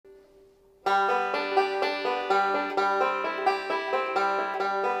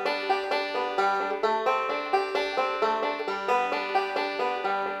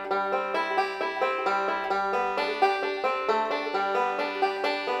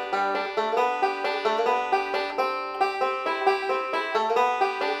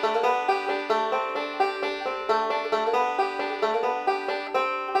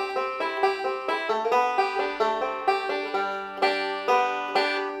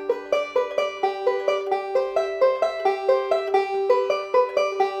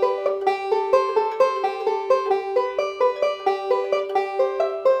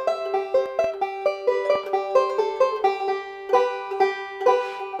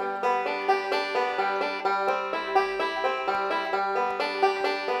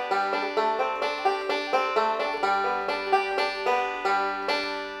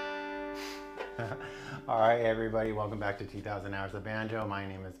All right, everybody, welcome back to 2000 Hours of Banjo. My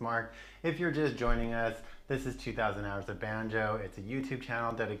name is Mark. If you're just joining us, this is 2000 Hours of Banjo. It's a YouTube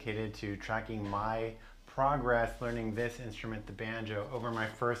channel dedicated to tracking my progress learning this instrument, the banjo, over my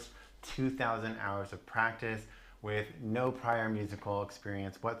first 2000 hours of practice with no prior musical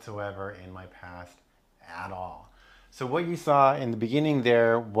experience whatsoever in my past at all. So what you saw in the beginning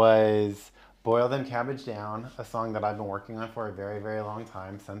there was Boil Them Cabbage Down, a song that I've been working on for a very, very long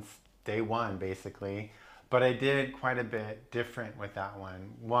time, since day one, basically. But I did quite a bit different with that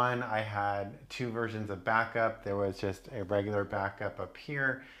one. One, I had two versions of backup. There was just a regular backup up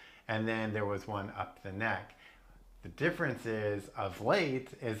here, and then there was one up the neck. The difference is, of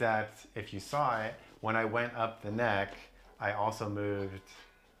late, is that if you saw it, when I went up the neck, I also moved,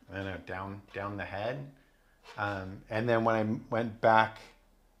 I don't know, down the head. And then when I went back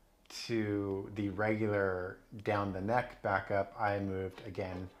to the regular down the neck backup, I moved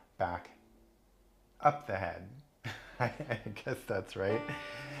again back up the head. I guess that's right.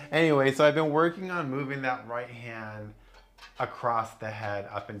 Anyway, so I've been working on moving that right hand across the head,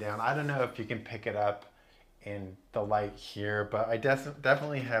 up and down. I don't know if you can pick it up in the light here, but I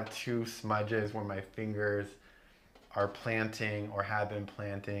definitely have two smudges where my fingers are planting or have been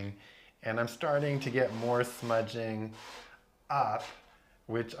planting, and I'm starting to get more smudging up,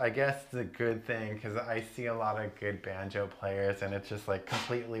 which I guess is a good thing because I see a lot of good banjo players and it's just like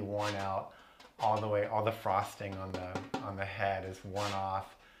completely worn out all the way. All the frosting on the head is worn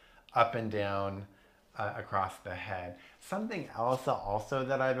off, up and down across the head. Something else also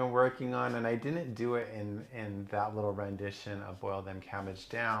that I've been working on, and I didn't do it in that little rendition of Boil Them Cabbage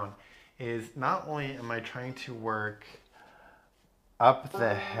Down, is not only am I trying to work up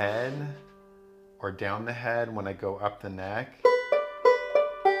the head or down the head when I go up the neck,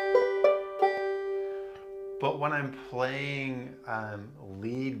 but when I'm playing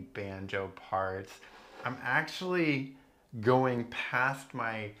lead banjo parts, I'm actually going past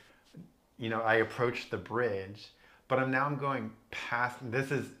my, I approach the bridge, but I'm going past,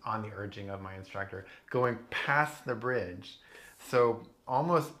 this is on the urging of my instructor, going past the bridge. So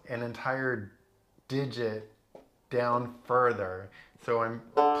almost an entire digit down further. So I'm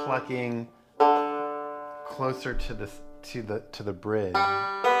plucking closer to the bridge.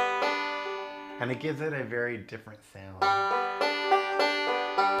 And it gives it a very different sound.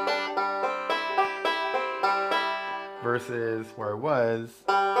 Versus where I was.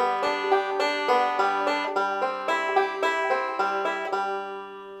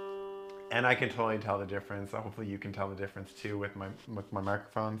 And I can totally tell the difference. Hopefully you can tell the difference too with my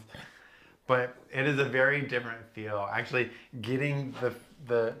microphones. But it is a very different feel. Actually, getting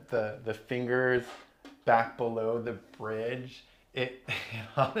the fingers back below the bridge, it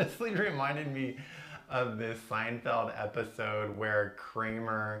honestly reminded me of this Seinfeld episode where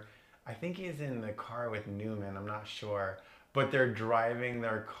Kramer, I think he's in the car with Newman, I'm not sure, but they're driving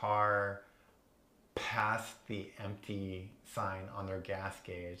their car past the empty sign on their gas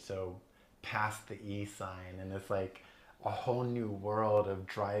gauge, so past the E sign, and it's like a whole new world of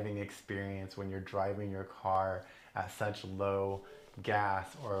driving experience when you're driving your car at such low gas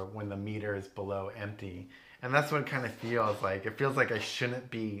or when the meter is below empty. And that's what it kind of feels like. It feels like I shouldn't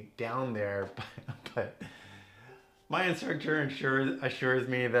be down there, but my instructor assures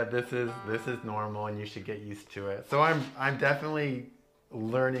me that this is normal and you should get used to it. So I'm definitely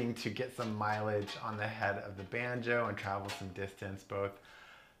learning to get some mileage on the head of the banjo and travel some distance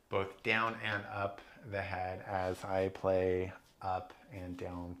both down and up the head as I play up and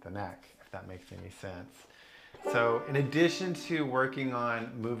down the neck, if that makes any sense. So in addition to working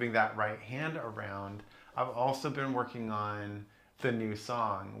on moving that right hand around, I've also been working on the new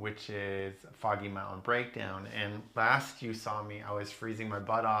song, which is Foggy Mountain Breakdown. And last you saw me, I was freezing my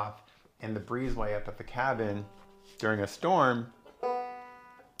butt off in the breezeway up at the cabin during a storm.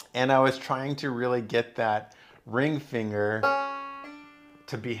 And I was trying to really get that ring finger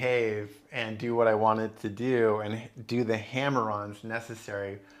to behave and do what I wanted to do and do the hammer-ons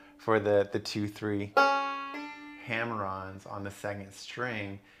necessary for the 2-3 hammer-ons on the second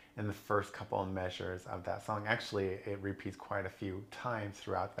string in the first couple of measures of that song. Actually, it repeats quite a few times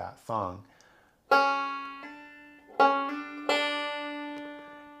throughout that song.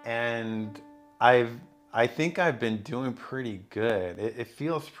 And I think I've been doing pretty good. It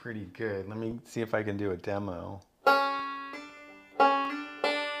feels pretty good. Let me see if I can do a demo.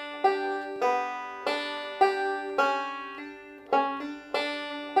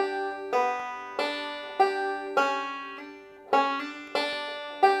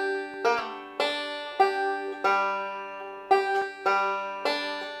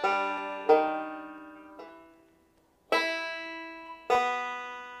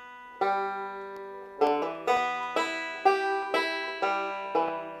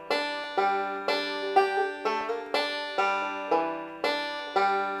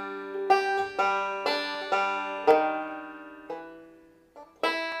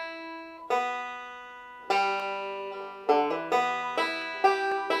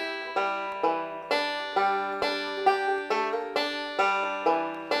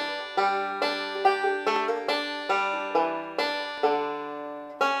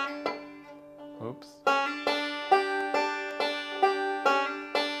 Oops.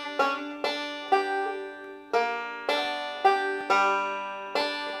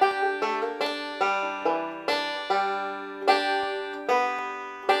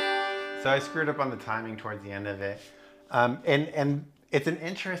 So I screwed up on the timing towards the end of it. And it's an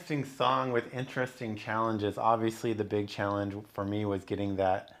interesting song with interesting challenges. Obviously, the big challenge for me was getting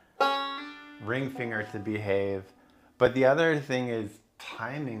that ring finger to behave. But the other thing is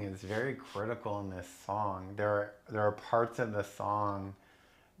timing is very critical in this song. There are parts of the song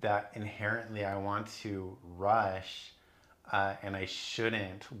that inherently I want to rush, and I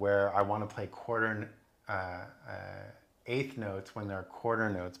shouldn't, where I want to play eighth notes when they're quarter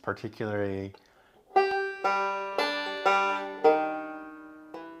notes, particularly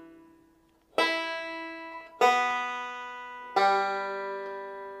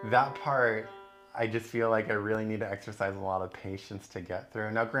that part. I just feel like I really need to exercise a lot of patience to get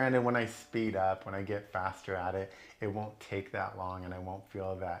through. Now, granted, when I speed up, when I get faster at it, it won't take that long, and I won't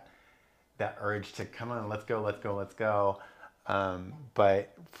feel that urge to come on, let's go, let's go, let's go.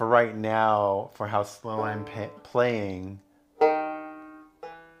 But for right now, for how slow I'm playing,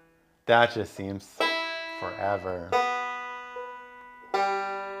 that just seems forever.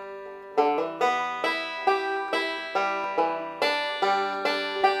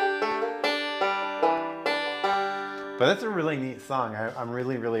 But that's a really neat song. I'm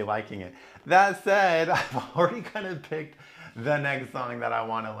really, really liking it. That said, I've already kind of picked the next song that I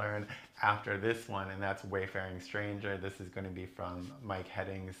want to learn after this one, and that's Wayfaring Stranger. This is going to be from Mike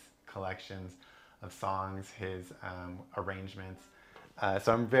Hedding's collections of songs, his arrangements.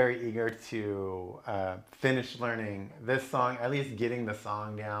 So I'm very eager to finish learning this song, at least getting the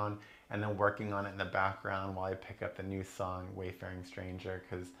song down, and then working on it in the background while I pick up the new song, Wayfaring Stranger,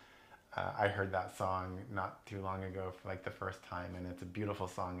 because I heard that song not too long ago for like the first time, and it's a beautiful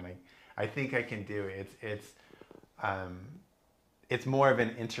song, and I think I can do it. It's more of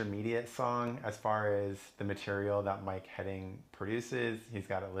an intermediate song as far as the material that Mike Hedding produces. He's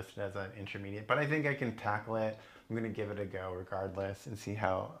got it listed as an intermediate, but I think I can tackle it. I'm going to give it a go regardless and see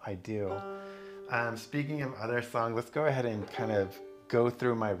how I do. Speaking of other songs, let's go ahead and kind of go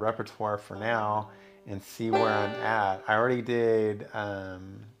through my repertoire for now and see where I'm at. I already did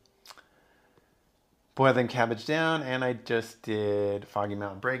Boiling Cabbage Down, and I just did Foggy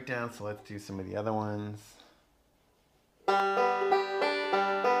Mountain Breakdown, so let's do some of the other ones.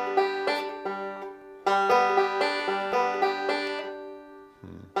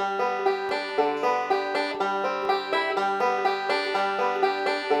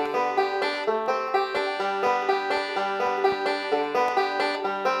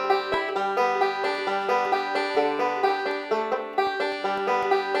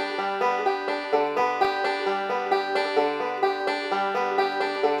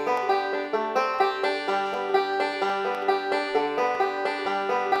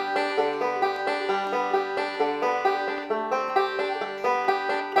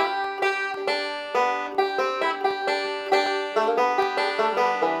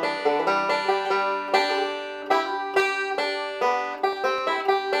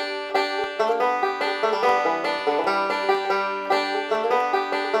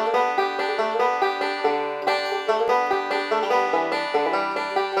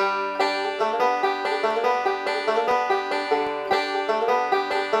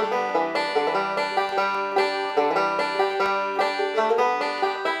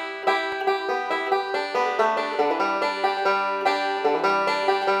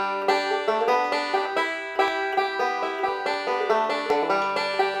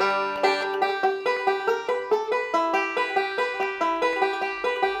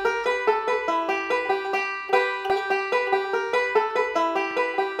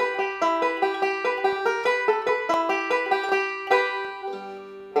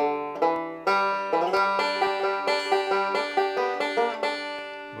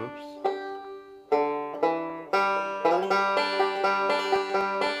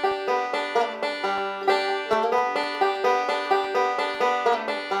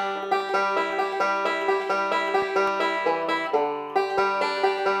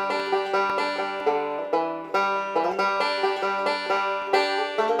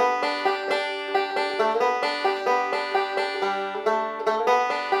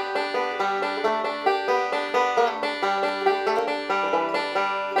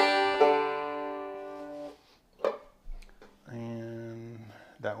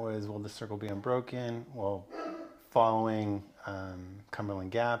 Circle Be Unbroken, well, following Cumberland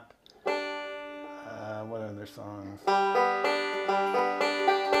Gap. What other songs?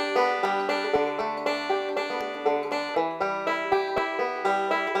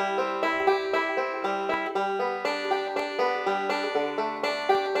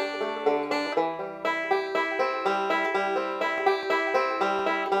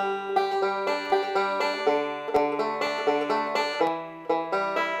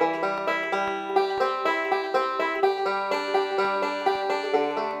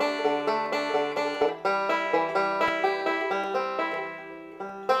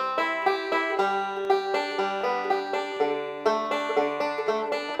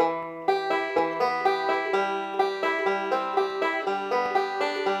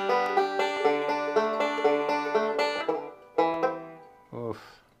 Oof.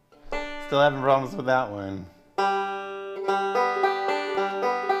 Still having problems with that one.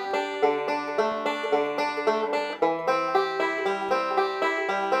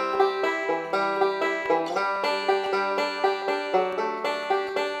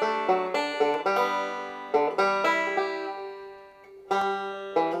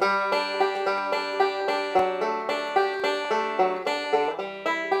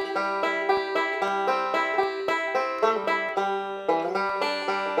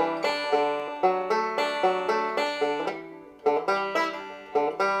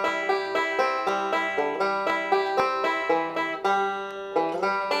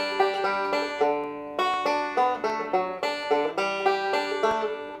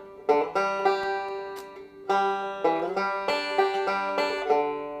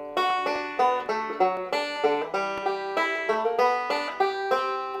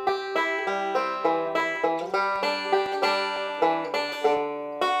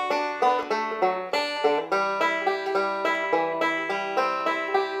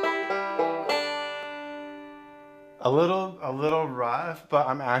 A little rough, but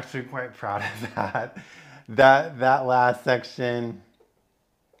I'm actually quite proud of that. That last section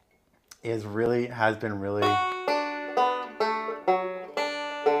has been really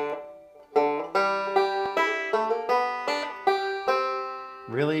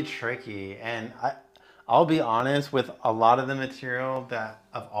tricky. And I'll be honest, with a lot of the material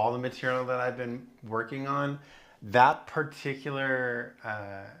of all the material that I've been working on, that particular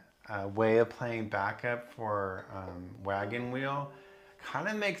way of playing backup for Wagon Wheel kind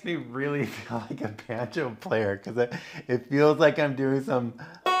of makes me really feel like a banjo player, because it feels like I'm doing some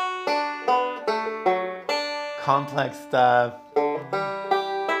complex stuff,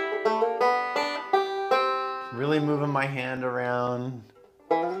 really moving my hand around.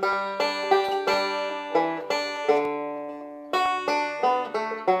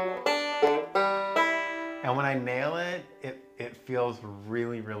 And when I nail it, it feels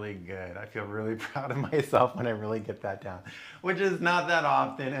really, really good. I feel really proud of myself when I really get that down, which is not that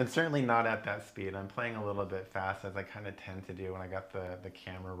often, and certainly not at that speed. I'm playing a little bit fast, as I kind of tend to do when I got the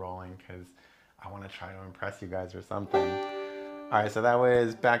camera rolling, because I want to try to impress you guys or something. All right, so that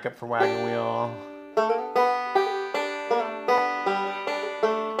was backup for Wagon Wheel.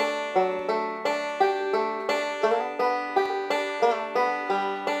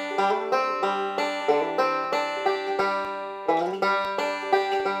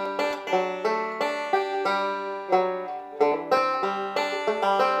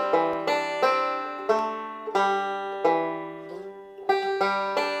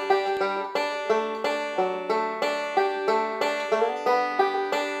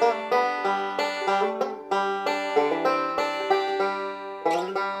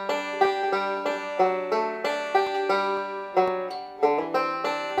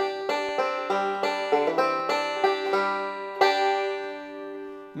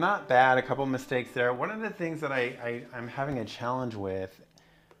 Not bad, a couple mistakes there. One of the things that I'm having a challenge with,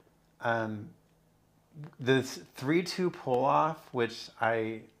 this 3-2 pull off, which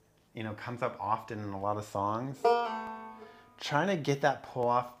comes up often in a lot of songs. Trying to get that pull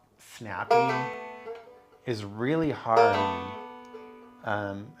off snappy is really hard,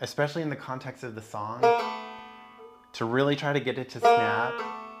 especially in the context of the song. To really try to get it to snap,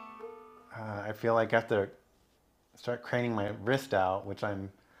 I feel like I have to start craning my wrist out, which I'm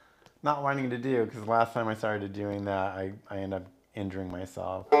not wanting to do, because last time I started doing that, I ended up injuring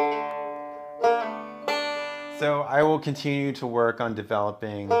myself. So I will continue to work on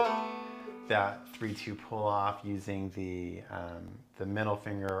developing that 3-2 pull off using the middle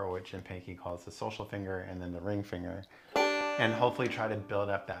finger, or what Jim Pankey calls the social finger, and then the ring finger, and hopefully try to build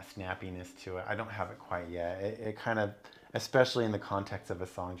up that snappiness to it. I don't have it quite yet. It kind of, especially in the context of a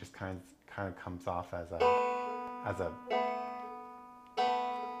song, just kind of comes off as a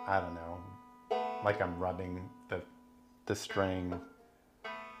I don't know, like I'm rubbing the string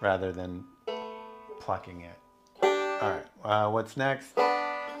rather than plucking it. All right, what's next?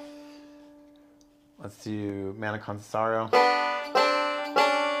 Let's do Mana Consaro.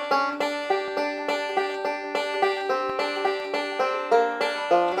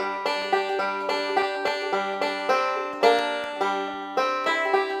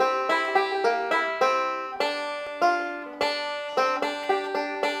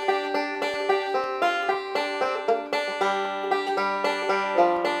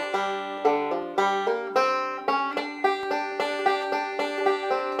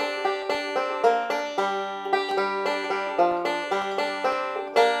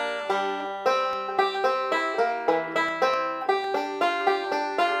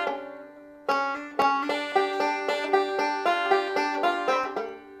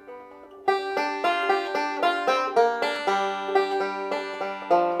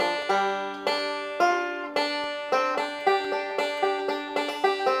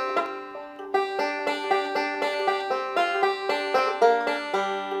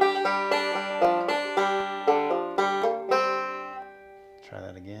 Try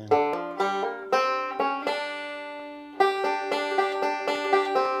that again.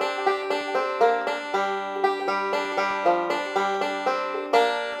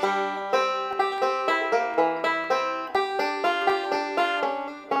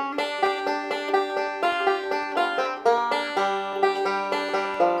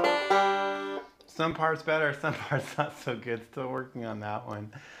 Some parts better, some parts not so good. Still working on that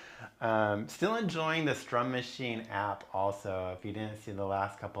one. Still enjoying the Strum Machine app also. If you didn't see the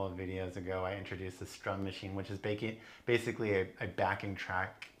last couple of videos ago, I introduced the Strum Machine, which is basically a backing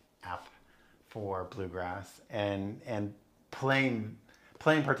track app for bluegrass. And playing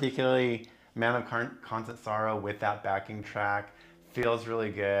particularly Man of Constant Sorrow with that backing track feels really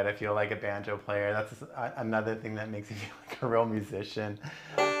good. I feel like a banjo player. That's another thing that makes me feel like a real musician.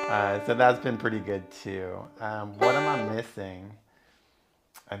 So that's been pretty good too. What am I missing?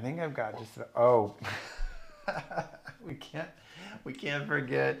 I think I've got just, oh, we can't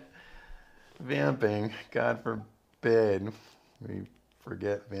forget vamping. God forbid we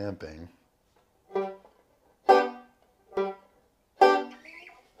forget vamping.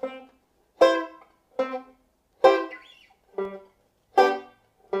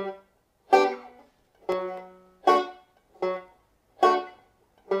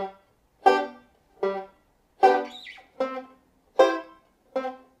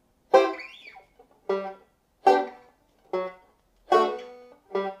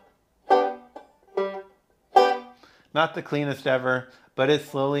 Not the cleanest ever, but it's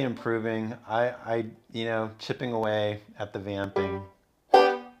slowly improving. Chipping away at the vamping.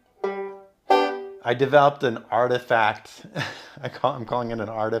 I developed an artifact. I'm calling it an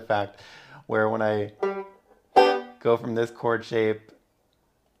artifact, where when I go from this chord shape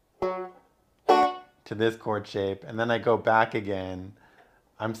to this chord shape, and then I go back again,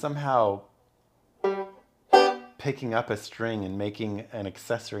 I'm somehow picking up a string and making an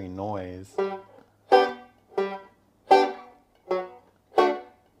accessory noise.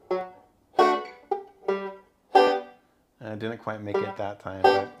 I didn't quite make it that time,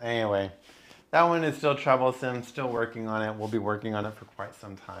 but anyway, that one is still troublesome, still working on it. We'll be working on it for quite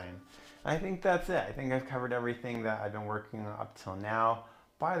some time. I think that's it. I think I've covered everything that I've been working on up till now.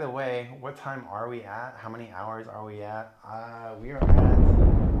 By the way, what time are we at? How many hours are we at? We are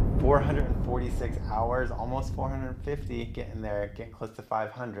at 446 hours, almost 450, getting there, getting close to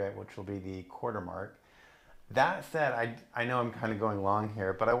 500, which will be the quarter mark. That said, I know I'm kind of going long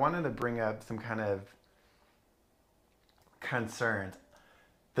here, but I wanted to bring up some kind of concerns.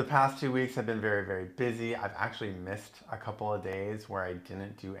 The past 2 weeks have been very, very busy. I've actually missed a couple of days where I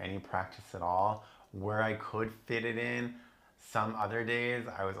didn't do any practice at all. Where I could fit it in, some other days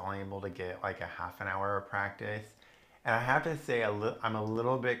I was only able to get like a half an hour of practice. And I have to say I'm a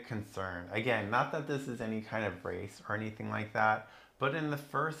little bit concerned. Again, not that this is any kind of race or anything like that, but in the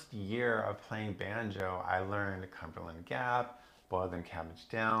first year of playing banjo, I learned Cumberland Gap, Boiled and Cabbage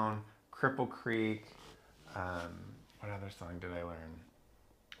Down, Cripple Creek, what other song did I learn?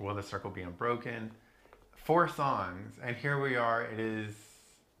 Will the Circle Be Unbroken? 4 songs, and here we are. It is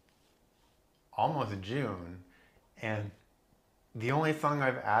almost June, and the only song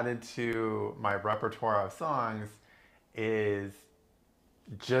I've added to my repertoire of songs is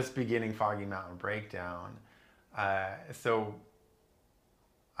just beginning Foggy Mountain Breakdown. So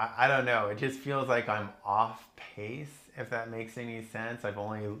I don't know. It just feels like I'm off pace, if that makes any sense. I've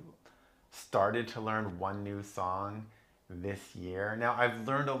only started to learn one new song this year. Now, I've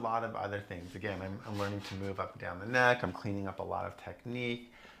learned a lot of other things. Again, I'm learning to move up and down the neck. I'm cleaning up a lot of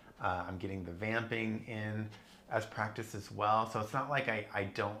technique. I'm getting the vamping in as practice as well. So it's not like I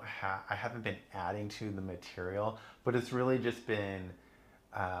haven't been adding to the material, but it's really just been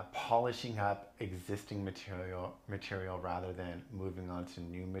polishing up existing material rather than moving on to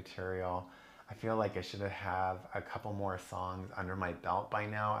new material. I feel like I should have a couple more songs under my belt by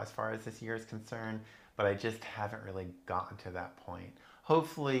now as far as this year is concerned, but I just haven't really gotten to that point.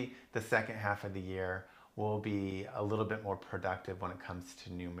 Hopefully the second half of the year will be a little bit more productive when it comes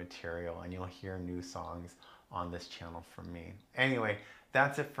to new material, and you'll hear new songs on this channel from me. Anyway,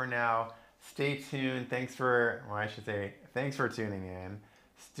 that's it for now. Stay tuned. Thanks for tuning in.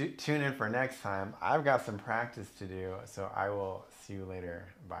 Tune in for next time. I've got some practice to do, so I will see you later.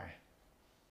 Bye.